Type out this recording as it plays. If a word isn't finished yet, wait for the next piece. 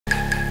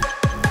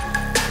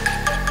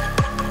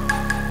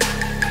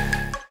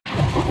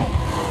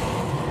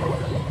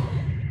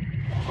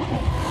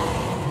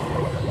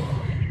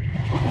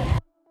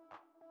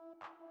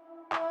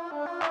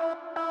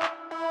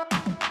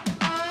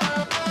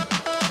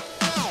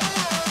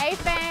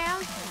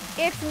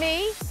It's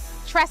me,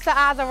 Tressa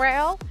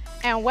Azarel,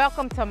 and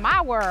welcome to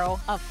my world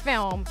of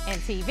film and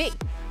TV.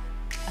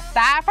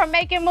 Aside from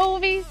making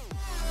movies,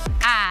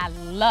 I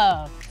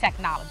love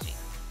technology.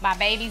 My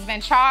baby's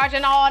been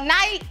charging all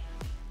night,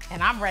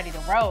 and I'm ready to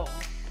roll.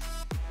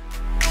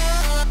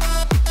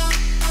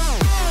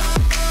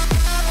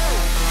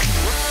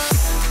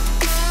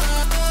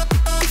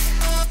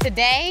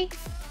 Today,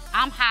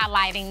 I'm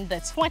highlighting the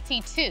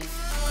 22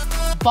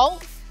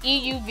 Bolt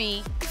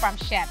EUV from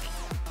Chevy.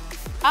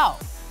 Oh,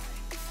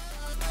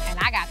 and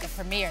I got the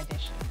Premiere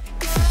Edition.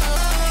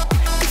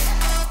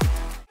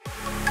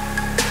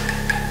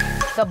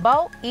 The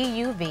Bolt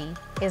EUV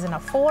is an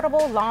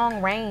affordable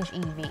long-range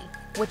EV,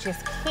 which is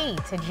key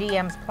to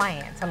GM's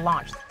plan to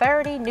launch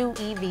 30 new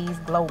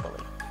EVs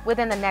globally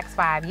within the next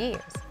 5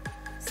 years.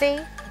 See,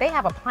 they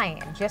have a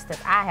plan just as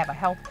I have a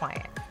health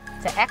plan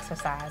to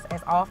exercise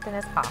as often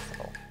as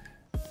possible.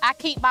 I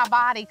keep my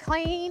body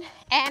clean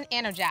and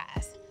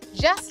energized,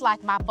 just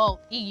like my Bolt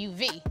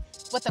EUV,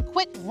 with a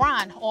quick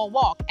run or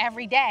walk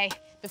every day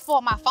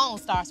before my phone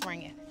starts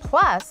ringing.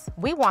 Plus,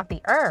 we want the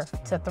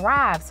earth to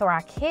thrive so our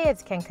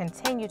kids can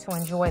continue to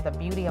enjoy the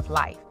beauty of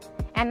life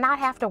and not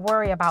have to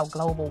worry about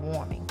global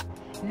warming.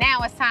 Now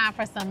it's time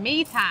for some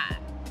me time.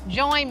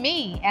 Join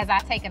me as I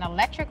take an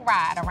electric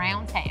ride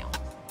around town.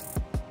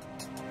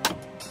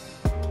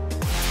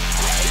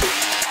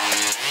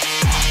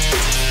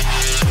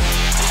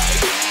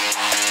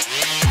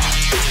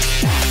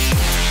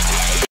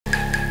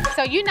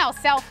 So you know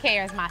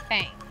self-care is my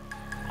thing.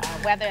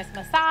 Whether it's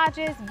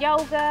massages,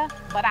 yoga,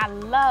 but I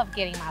love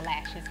getting my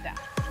lashes done.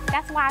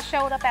 That's why I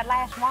showed up at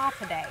Lash Mall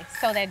today,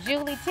 so that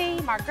Julie T,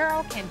 my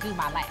girl, can do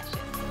my lashes.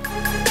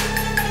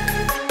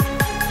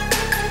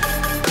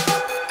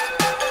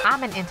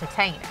 I'm an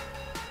entertainer,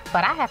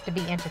 but I have to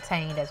be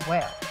entertained as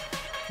well.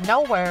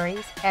 No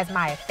worries, as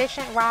my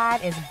efficient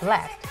ride is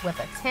blessed with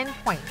a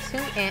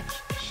 10.2-inch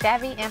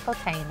Chevy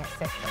infotainment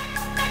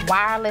system,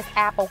 wireless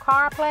Apple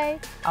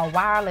CarPlay, a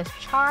wireless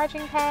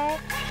charging pad,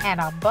 and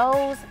a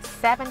Bose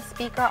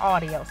 7-speaker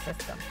audio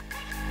system.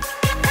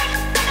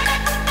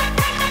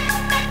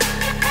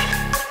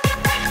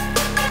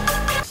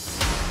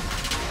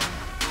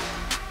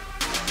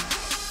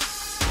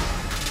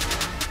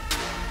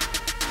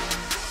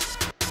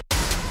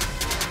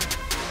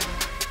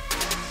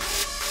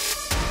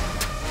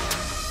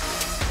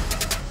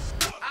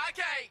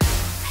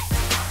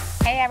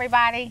 Hey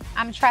everybody,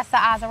 I'm Tressa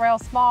Azarel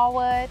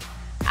Smallwood.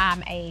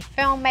 I'm a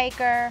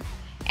filmmaker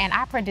and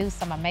I produce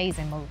some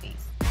amazing movies.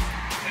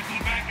 Into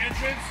the back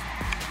entrance,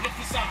 look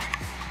for signs.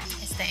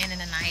 It's the end of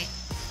the night.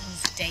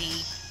 It's day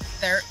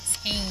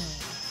 13.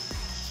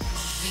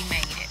 We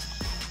made it.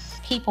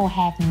 People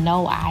have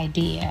no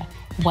idea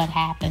what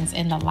happens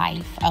in the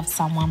life of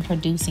someone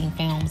producing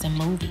films and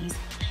movies.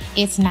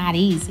 It's not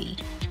easy.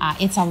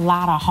 It's a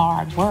lot of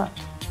hard work,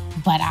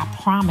 but I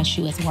promise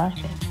you it's worth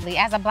it.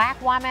 As a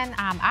Black woman,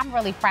 I'm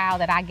really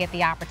proud that I get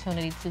the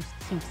opportunity to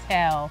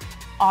tell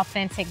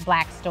authentic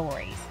Black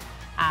stories.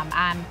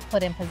 I'm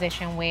put in a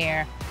position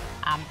where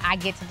I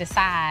get to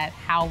decide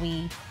how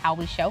we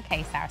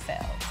showcase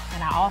ourselves,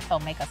 and I also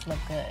make us look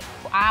good.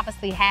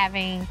 Obviously,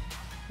 having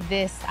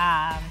this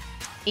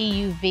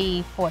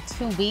EUV for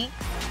 2 weeks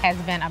has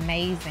been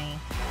amazing.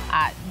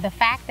 The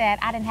fact that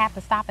I didn't have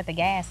to stop at the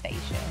gas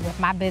station with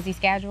my busy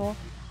schedule,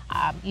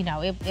 you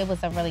know, it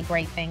was a really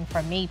great thing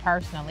for me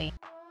personally.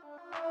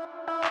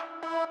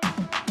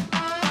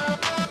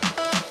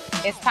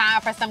 It's time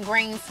for some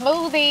green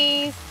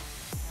smoothies.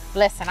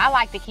 Listen, I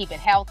like to keep it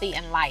healthy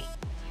and light.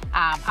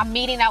 I'm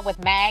meeting up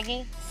with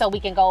Maggie so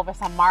we can go over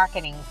some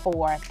marketing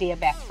for Dear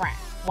Best Friend,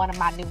 one of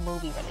my new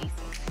movie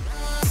releases.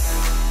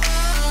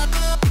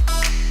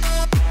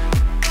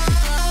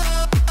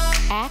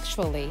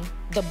 Actually,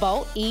 the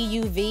Bolt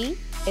EUV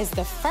is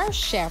the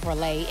first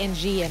Chevrolet and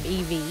GM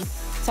EV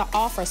to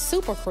offer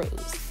Super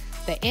Cruise,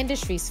 the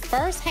industry's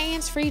first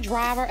hands-free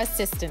driver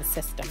assistance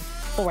system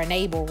for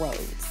enabled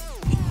roads.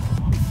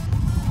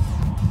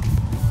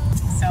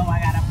 So I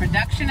got a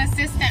production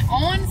assistant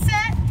on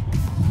set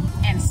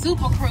and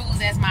Super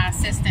Cruise as my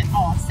assistant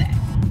off set.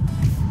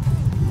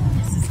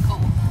 This is cool.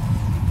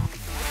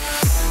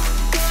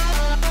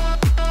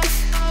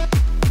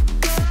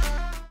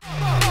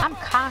 I'm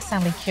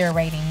constantly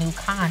curating new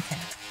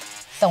content.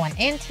 So an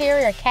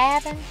interior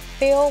cabin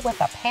filled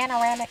with a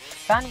panoramic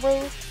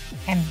sunroof,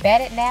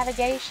 embedded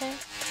navigation,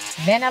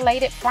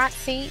 ventilated front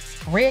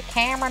seats, rear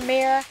camera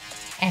mirror,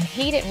 and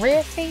heated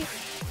rear seats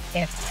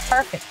is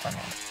perfect for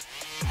me.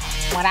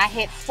 When I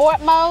hit sport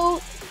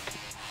mode,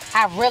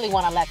 I really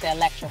want to let the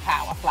electric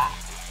power fly.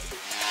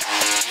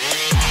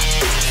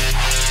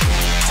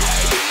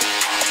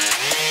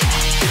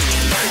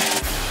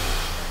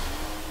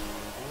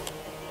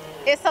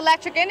 It's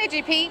electric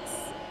energy, peeps.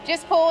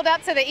 Just pulled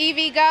up to the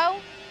EV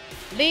Go.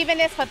 Leaving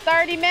this for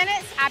 30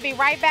 minutes. I'll be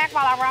right back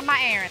while I run my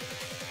errands.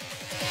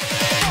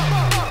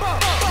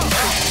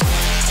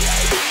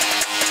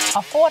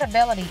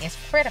 Affordability is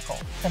critical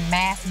to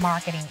mass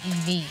marketing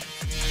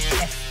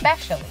EVs,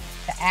 especially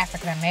to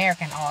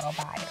African-American auto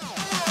buyers.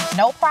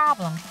 No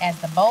problem, as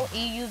the Bolt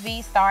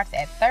EUV starts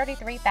at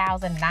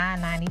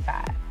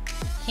 $33,995.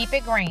 Keep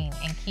it green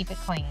and keep it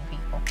clean,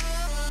 people.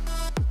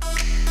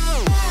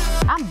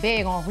 I'm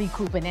big on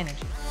recouping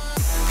energy.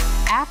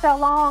 After a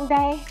long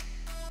day,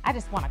 I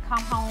just want to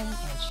come home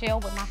and chill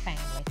with my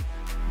family.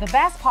 The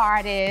best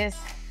part is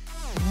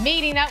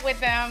meeting up with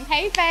them.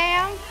 Hey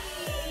fam,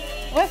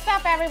 what's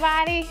up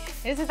everybody?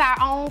 This is our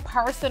own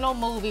personal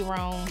movie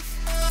room.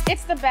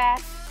 It's the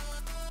best.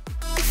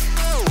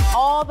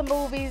 All the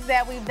movies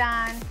that we've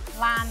done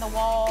line the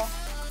wall.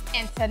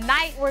 And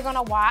tonight we're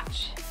gonna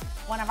watch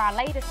one of our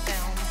latest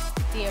films,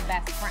 Dear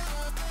Best Friend.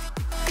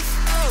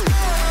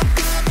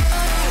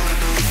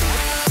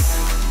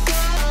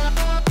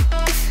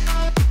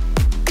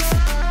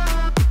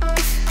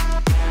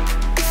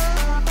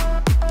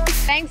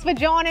 Thanks for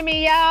joining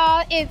me,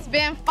 y'all. It's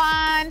been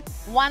fun.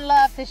 One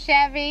love to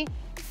Chevy.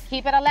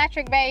 Keep it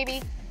electric,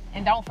 baby.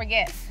 And don't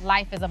forget,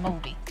 life is a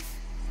movie.